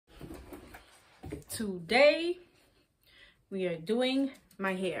Today we are doing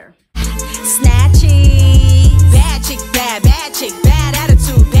my hair. Snatchy, bad chick, bad attitude, bad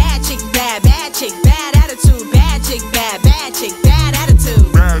chick, bad attitude, bad chick, bad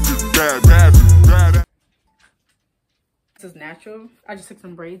attitude. This is natural. I just took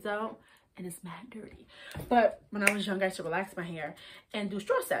some braids out and it's mad dirty. But when I was young, I used to relax my hair and do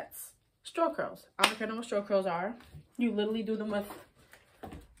straw sets, straw curls. I don't care what straw curls are. You literally do them with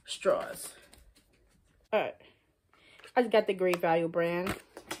straws. All right, I just got the Great Value brand.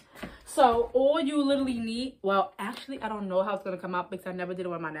 So all you literally need, well, actually, I don't know how it's going to come out because I never did it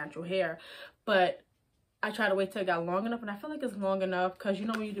with my natural hair. But I tried to wait till it got long enough, and I feel like it's long enough because, you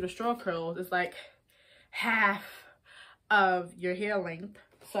know, when you do the straw curls, it's like half of your hair length.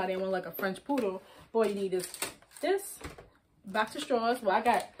 So I didn't want like a French poodle. All you need is this, box of straws. Well,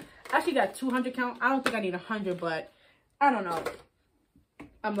 I actually got 200 count. I don't think I need 100, but I don't know.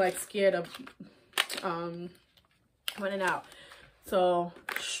 I'm like scared of running out. So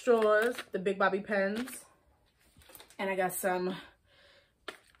straws, the Big Bobby pens, and I got some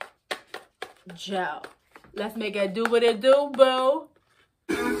gel. Let's make it do what it do, boo.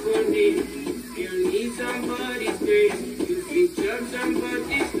 You need somebody's grace. You can jump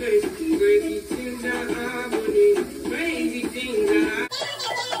somebody's grace. Crazy things are happening. Crazy things are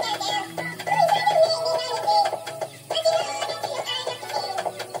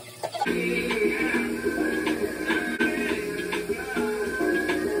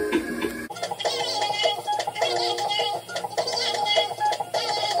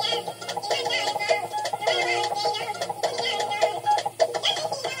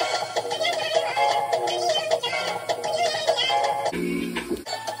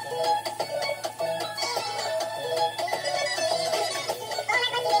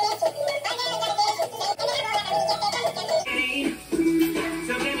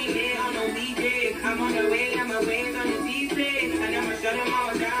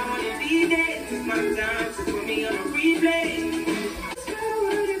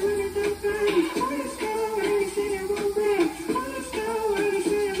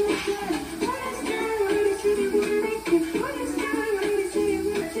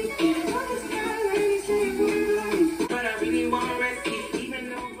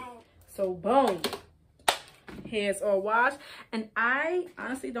so boom, hair's all washed. And I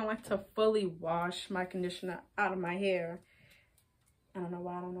honestly don't like to fully wash my conditioner out of my hair. I don't know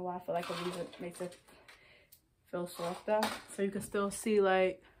why. I feel like it makes it feel softer, so you can still see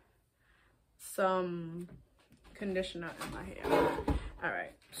like some conditioner in my hair. All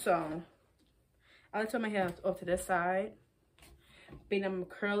right, so I'll turn my hair off to this side, but I'm gonna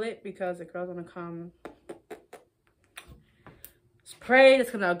curl it because the curl's gonna come sprayed.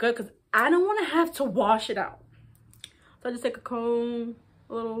 It's gonna look good because I don't want to have to wash it out. So I just take a comb,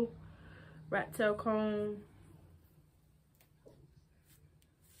 a little rat tail comb.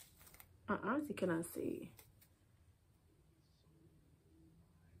 I honestly cannot see.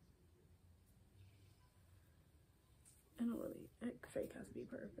 I don't really, fake has to be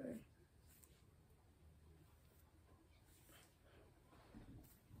perfect.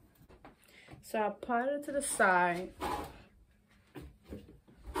 So I part it to the side.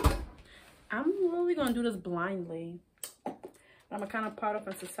 I'm really gonna do this blindly. I'm gonna kind of part off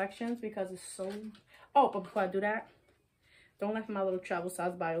into sections because it's so. Oh, but before I do that, don't let my little travel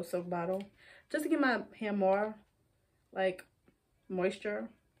size Bio Silk bottle, just to give my hair more like moisture.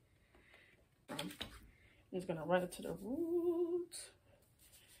 I'm just gonna run it to the roots.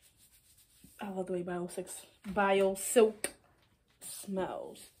 I love the way Bio Silk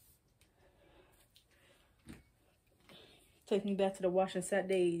smells. Take me back to the wash and set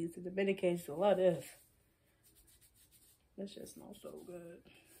days. The Dominicans a love this. This just smells so good.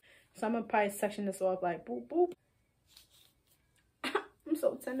 So I'm gonna probably section this off like boop boop. I'm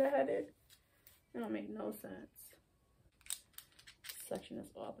so tender-headed. It don't make no sense. Section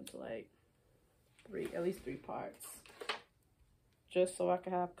this off into like at least three parts. Just so I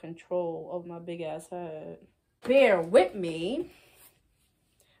can have control over my big ass head. Bear with me.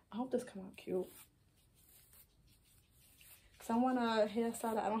 I hope this come out cute. Cause I want a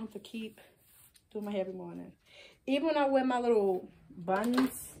hairstyle that I don't have to keep doing my hair every morning. Even when I wear my little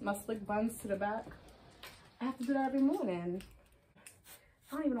buns, my slick buns to the back, I have to do that every morning.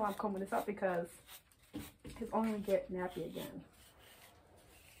 I don't even know why I'm combing this up because it's only gonna get nappy again.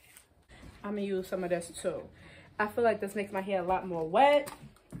 I'm gonna use some of this too. I feel like this makes my hair a lot more wet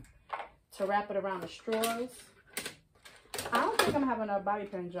to wrap it around the straws. I don't think I'm having a bobby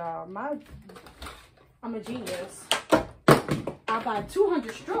pin job. I'm a genius. I buy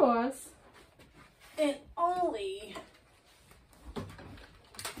 200 straws and only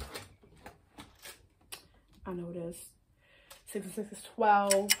I know it is. 6 and 6 is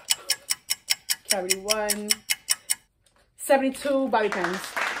 12. Carry 1. 72 bobby pins.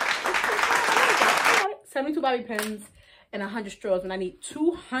 72 bobby pins and 100 straws when I need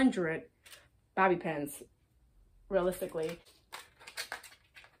 200 bobby pins, realistically.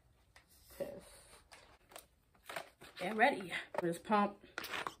 Get ready. Just pump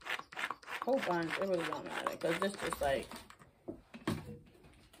a whole bunch. It really don't matter because this just like, and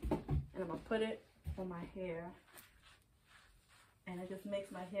I'm gonna put it on my hair, and it just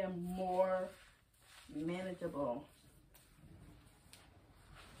makes my hair more manageable.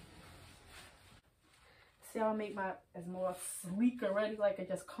 See how I make my as more sleek already? Like it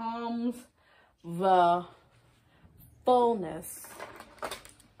just calms the fullness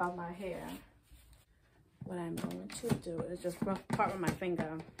of my hair. What I'm going to do is just rough part with my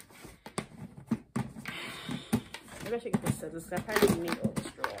finger. Maybe I should get the scissors. I probably need all the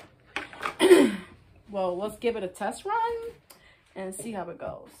straw. Well, let's give it a test run and see how it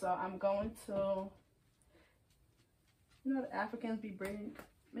goes. So I'm going to, you know, the Africans be braiding.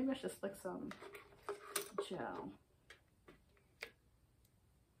 Maybe I should slick some gel.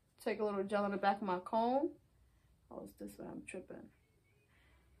 Take a little gel on the back of my comb. Oh, it's this way. I'm tripping.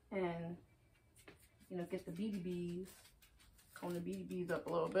 And you know, get the BBBs, comb the BBBs up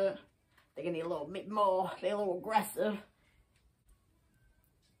a little bit. They're gonna need a little bit more. They're a little aggressive.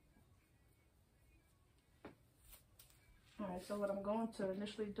 All right, so what I'm going to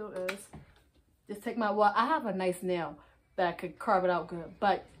initially do is just take my, well, I have a nice nail that I could carve it out good.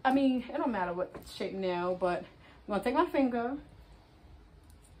 But, I mean, it don't matter what shape nail, but I'm gonna take my finger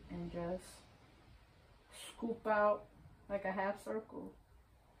and just scoop out like a half circle.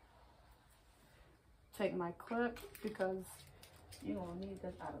 Take my clip because you're gonna need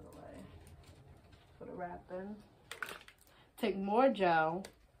this out of the way for the wrapping. Take more gel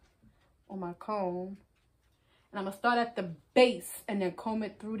on my comb, and I'm gonna start at the base and then comb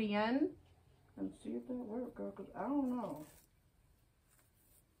it through the end and see if that works, girl. Cause I don't know.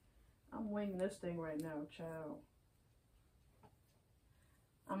 I'm winging this thing right now, child.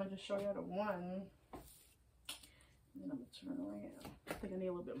 I'm gonna just show you the one, and then I'm gonna turn around. I think I need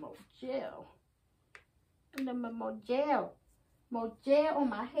a little bit more gel. And then more gel on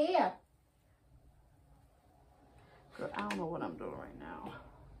my hair. Girl, I don't know what I'm doing right now.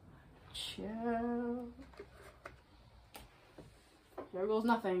 Chill. There goes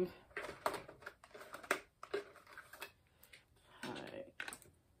nothing. Alright.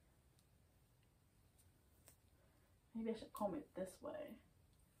 Maybe I should comb it this way.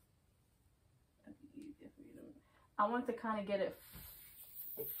 That'd be easier for you to. I want to kind of get it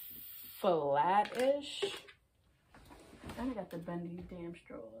flat-ish. And I got to bend these damn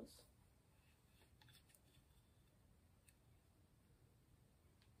straws.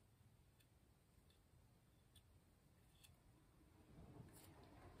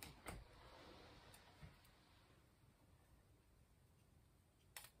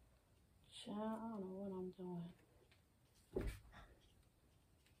 Child, I don't know what I'm doing.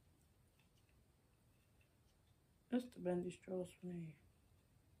 It's the bendy straws for me.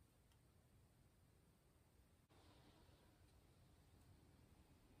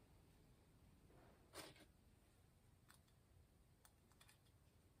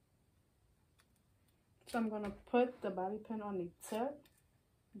 So I'm gonna put the bobby pin on the tip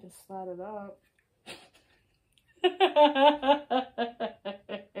and just slide it up.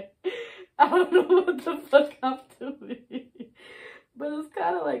 I don't know what the fuck I'm doing, but it's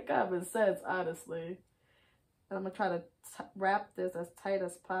kind of like common sense, honestly. And I'm gonna try to wrap this as tight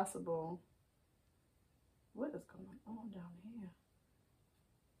as possible. What is going on down here?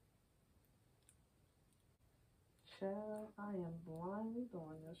 Child, I am blindly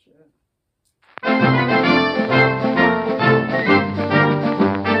doing this shit.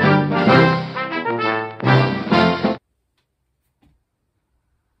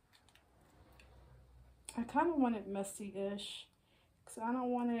 I kind of want it messy-ish, because I don't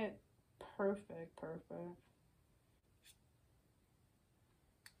want it perfect.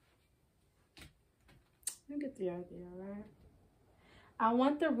 You get the idea, right? I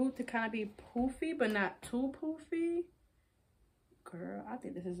want the root to kind of be poofy, but not too poofy. Girl, I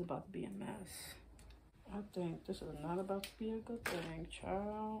think this is about to be a mess. I think this is not about to be a good thing,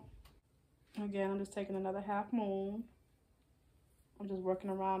 child. Again, I'm just taking another half moon. I'm just working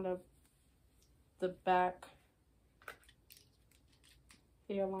around the back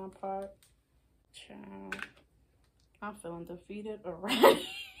hairline part. Child, I'm feeling defeated already.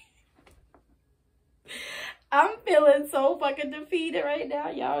 I'm feeling so fucking defeated right now.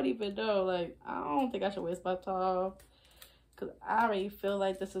 Y'all don't even know. Like, I don't think I should waste my time. Because I already feel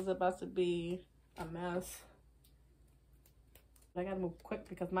like this is about to be a mess. I gotta move quick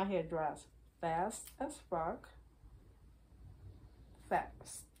because my hair dries fast as fuck.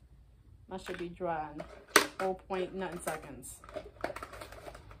 Fast. I should be drying 0.9 seconds.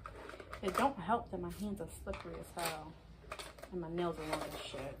 It don't help that my hands are slippery as hell. And my nails are long as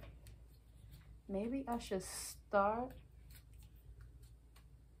shit. Maybe I should start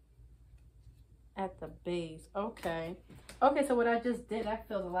at the base. Okay. Okay, so what I just did, that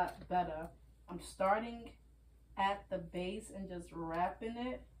feels a lot better. I'm starting at the base and just wrapping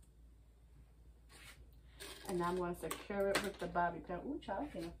it. And now I'm going to secure it with the bobby pin. Ooh, child,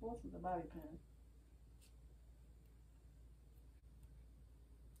 I can't afford with the bobby pin.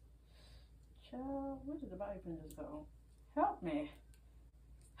 Child, where did the bobby pin just go? Help me.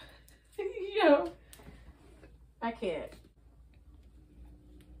 Yo, I can't.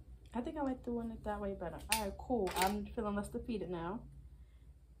 I think I like doing it that way better. All right, cool. I'm feeling less defeated now.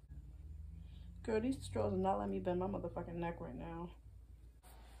 Girl, these straws are not letting me bend my motherfucking neck right now.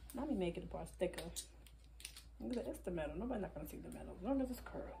 Let me make it a part thicker. It's the metal. Nobody's not gonna see the metal. As long as it's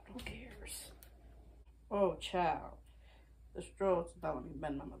curled, who cares? Oh, child. The straws not letting me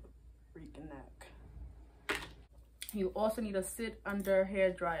bend my mother freaking neck. You also need to sit under hair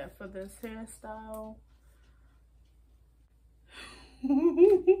dryer for this hairstyle.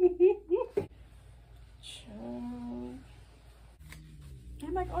 Child.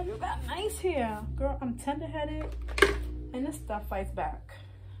 I'm like, oh, you got nice hair. Girl, I'm tender-headed and this stuff fights back.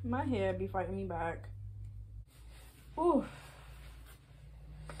 My hair be fighting me back. Ooh.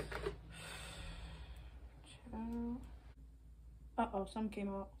 Child. Uh-oh, something came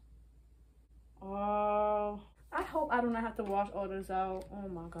out. Oh. I hope I do not have to wash all this out. Oh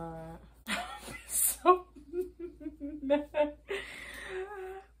my God. So mad.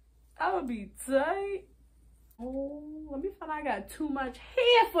 I would be tight. Oh, let me find out I got too much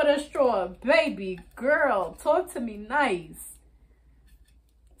hair for the straw. Baby girl, talk to me nice.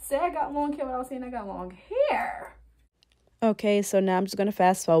 Say I got long hair without saying I got long hair. Okay, so now I'm just going to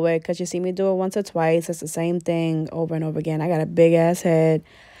fast forward because you see me do it once or twice. It's the same thing over and over again. I got a big ass head.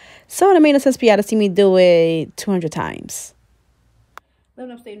 So it made no sense for y'all to see me do it 200 times.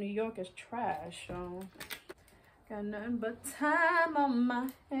 Living upstate New York is trash, so got nothing but time on my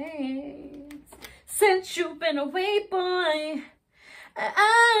hands. Since you've been away, boy,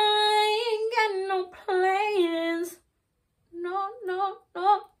 I ain't got no plans. No, no,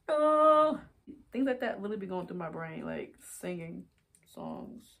 no, no. Things like that really be going through my brain, like singing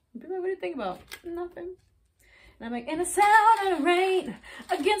songs. People like, what do you think about? Nothing. And I'm like, and the sound of the rain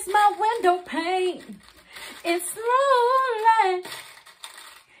against my window pane. It's slowly,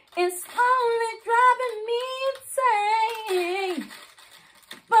 it's only driving me insane.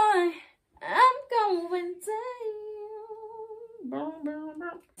 Boy, I'm going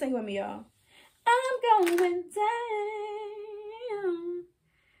down. Sing with me, y'all. I'm going down.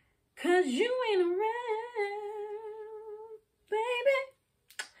 'Cause you ain't around, baby.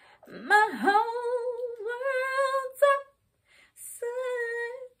 My whole world's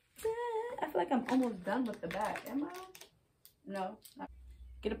upside down. I feel like I'm almost done with the back. Am I? No.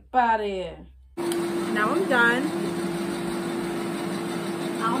 Get up out of here. Now I'm done.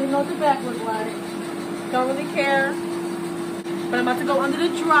 I don't even know what the back looks like. Don't really care. But I'm about to go under the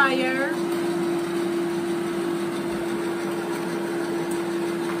dryer.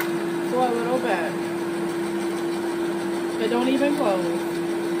 For a little bit. But don't even close.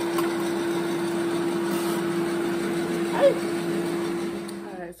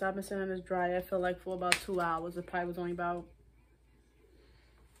 Alright, so I've been sitting in this dryer, I feel like, for about 2 hours. It probably was only about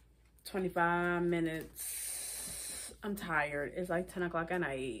 25 minutes. I'm tired. It's like 10 o'clock at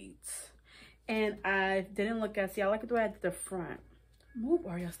night. And I didn't look at, see, I like the way I did the front. Move,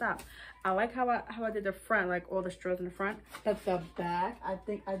 Oreo, stop. I like how I did the front, like all the straws in the front. But the back, I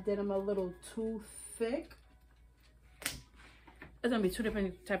think I did them a little too thick. It's gonna be two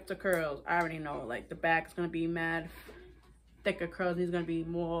different types of curls. I already know, like the back's gonna be mad thicker curls. These gonna be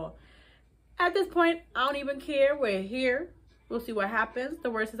more, at this point, I don't even care. We're here. We'll see what happens.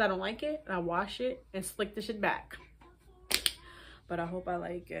 The worst is I don't like it, and I wash it and slick the shit back. But I hope I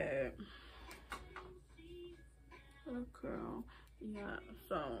like it. Oh, girl. Yeah,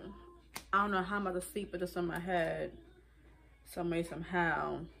 so I don't know how I'm about to sleep with this on my head. Some way,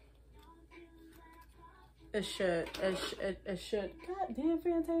 somehow. It should. God damn,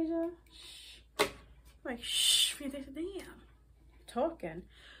 Fantasia. Shh. Like, shh, Fantasia, damn. Talking.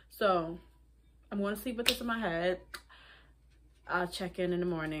 So, I'm going to sleep with this in my head. I'll check in the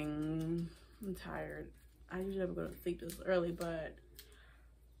morning. I'm tired. I usually never go to sleep this early, but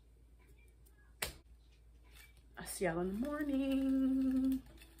I'll see y'all in the morning.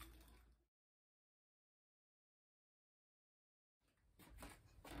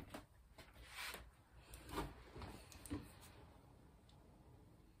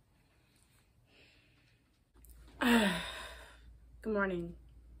 Good morning.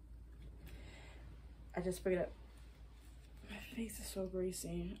 I just figured out my face is so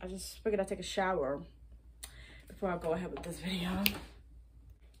greasy. I just figured I'd take a shower before I go ahead with this video.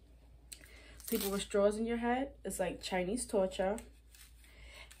 Sleeping with straws in your head is like Chinese torture.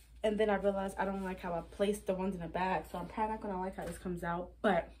 And then I realized I don't like how I placed the ones in the bag, so I'm probably not gonna like how this comes out.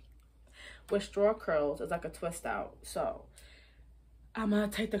 But with straw curls, it's like a twist out. So I'm gonna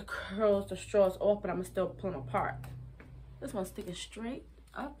take the curls, the straws off, but I'm gonna still pull them apart. This one's sticking straight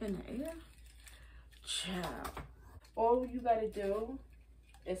up in the air. Ciao. All you gotta do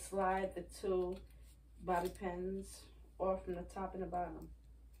is slide the 2 bobby pins off from the top and the bottom.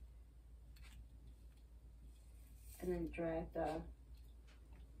 And then drag the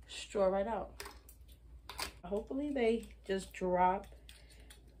straw right out. Hopefully they just drop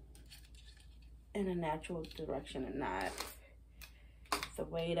in a natural direction and not the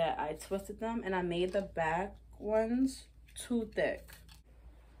way that I twisted them. And I made the back ones too thick.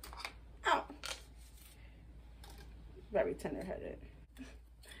 Ow! Very tender-headed.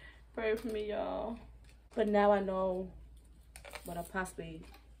 Pray for me, y'all. But now I know what I possibly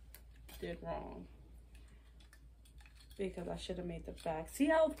did wrong, because I should have made the back. See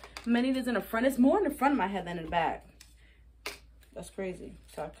how many it is in the front? It's more in the front of my head than in the back. That's crazy.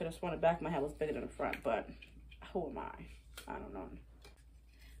 So I could have sworn the back of my head was bigger than the front, but who am I? I don't know.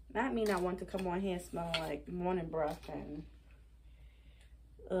 That mean I want to come on here smelling like morning breath and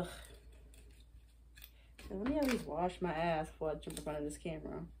ugh. And let me at least wash my ass before I jump in front of this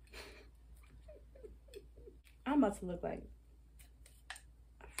camera. I'm about to look like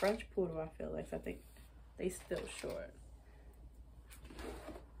a French poodle, I feel like. So I think they still short.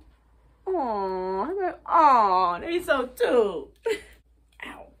 Aww, they so cute.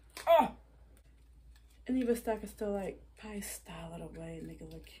 Ow. Oh. And even stuck is still like probably style it away and make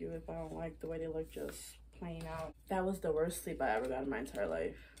it look cute if I don't like the way they look just plain out. That was the worst sleep I ever got in my entire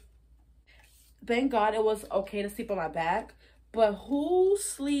life. Thank God it was okay to sleep on my back, but who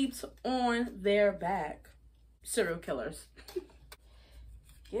sleeps on their back? Serial killers.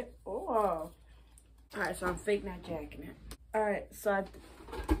 Get off. Alright, so I'm fake not jacking it. Alright, so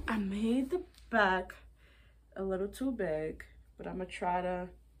I made the back a little too big, but I'm gonna try to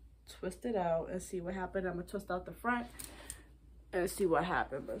twist it out and see what happened. I'm gonna twist out the front and see what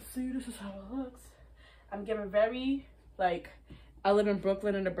happened. But see, this is how it looks. I'm giving very, like, I live in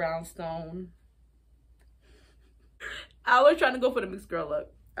Brooklyn in the brownstone. I was trying to go for the mixed girl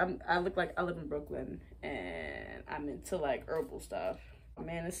look. I look like I live in Brooklyn and I'm into like herbal stuff.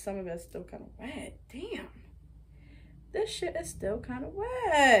 Man, some of it's still kind of wet. Damn. This shit is still kind of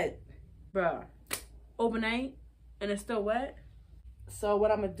wet. Bruh. Overnight and it's still wet. So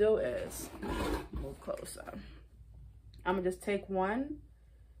what I'm gonna do is move closer. I'm gonna just take one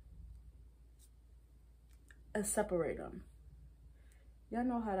and separate them. Y'all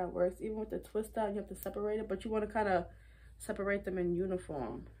know how that works. Even with the twist out, you have to separate it, but you want to kind of separate them in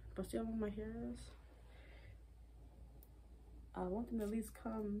uniform. But see how long my hair is? I want them to at least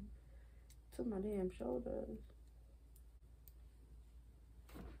come to my damn shoulders.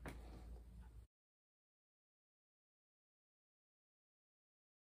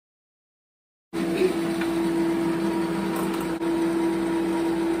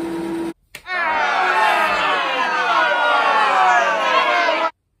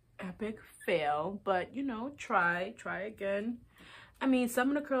 Fail, but you know, try again. I mean, some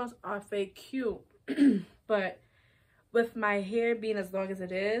of the curls are fake cute, but with my hair being as long as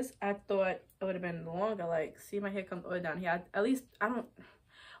it is, I thought it would have been longer. Like, see, my hair comes all the way down here. At least I don't.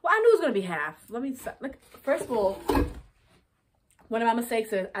 Well, I knew it was gonna be half. Let me look. First of all, one of my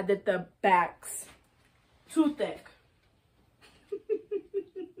mistakes is I did the backs too thick.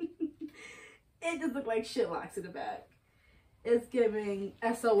 It just looked like shit locks in the back. It's giving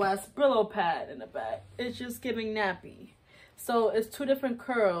SOS Brillo pad in the back. It's just giving nappy. So it's 2 different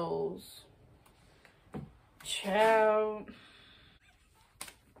curls. Ciao.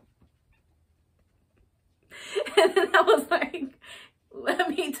 And then I was like, let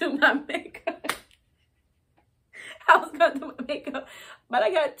me do my makeup. I was gonna do my makeup, but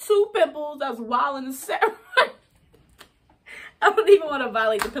I got 2 pimples. I was wild and Sarah. I don't even want to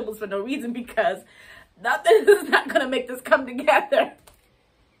violate the pimples for no reason because nothing is not gonna make this come together.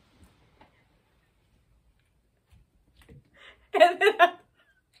 And then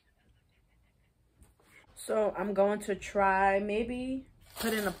so I'm going to try maybe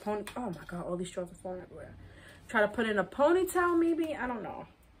put in a pony. Oh my god, all these straws are falling everywhere. Try to put in a ponytail maybe. I don't know.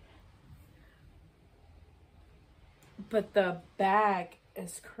 But the back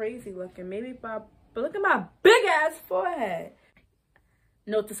is crazy looking. Maybe but look at my big ass forehead.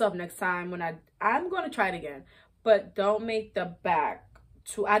 Note this up next time when I'm going to try it again. but don't make the back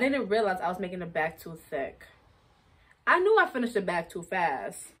too, I didn't realize I was making the back too thick. I knew I finished the back too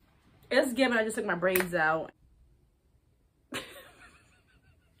fast. It's given I just took my braids out.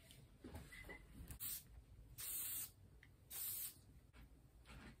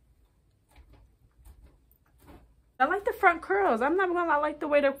 I like the front curls. I'm not gonna lie, I like the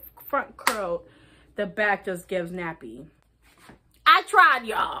way the front curl. The back just gives nappy. I tried,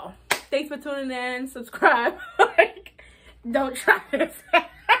 y'all. Thanks for tuning in. Subscribe. Like, don't try this.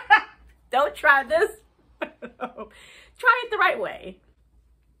 Don't try this. Try it the right way.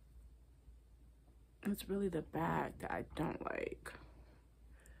 It's really the back that I don't like.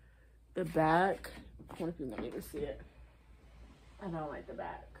 The back. I wonder if you want me to see it. I don't like the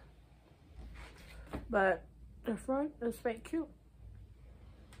back. But the front is fake cute.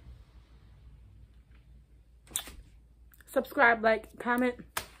 Subscribe, like, comment,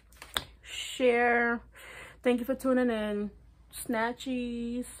 share. Thank you for tuning in.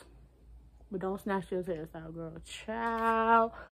 Snatchies. But don't snatch this hairstyle, girl. Ciao.